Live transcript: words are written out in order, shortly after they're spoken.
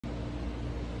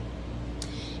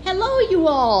Hello you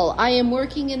all! I am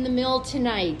working in the mill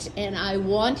tonight and I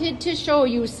wanted to show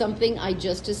you something I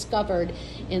just discovered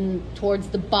towards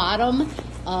the bottom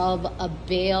of a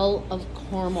bale of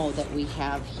cormo that we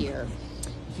have here.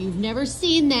 If you've never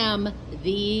seen them,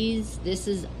 this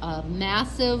is a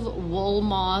massive wool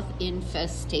moth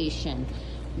infestation.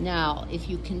 Now, if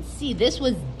you can see, this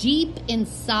was deep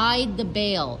inside the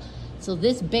bale. So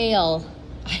this bale,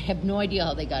 I have no idea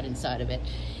how they got inside of it.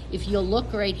 If you'll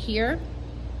look right here,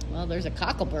 well, there's a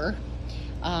cocklebur.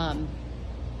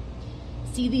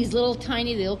 See these little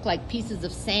tiny, they look like pieces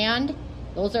of sand?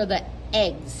 Those are the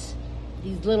eggs.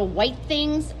 These little white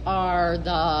things are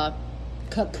the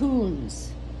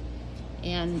cocoons.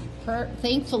 And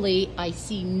thankfully, I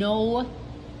see no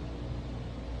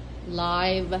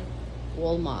live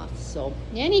wool moths. So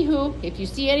anywho, if you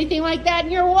see anything like that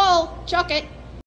in your wool, chuck it.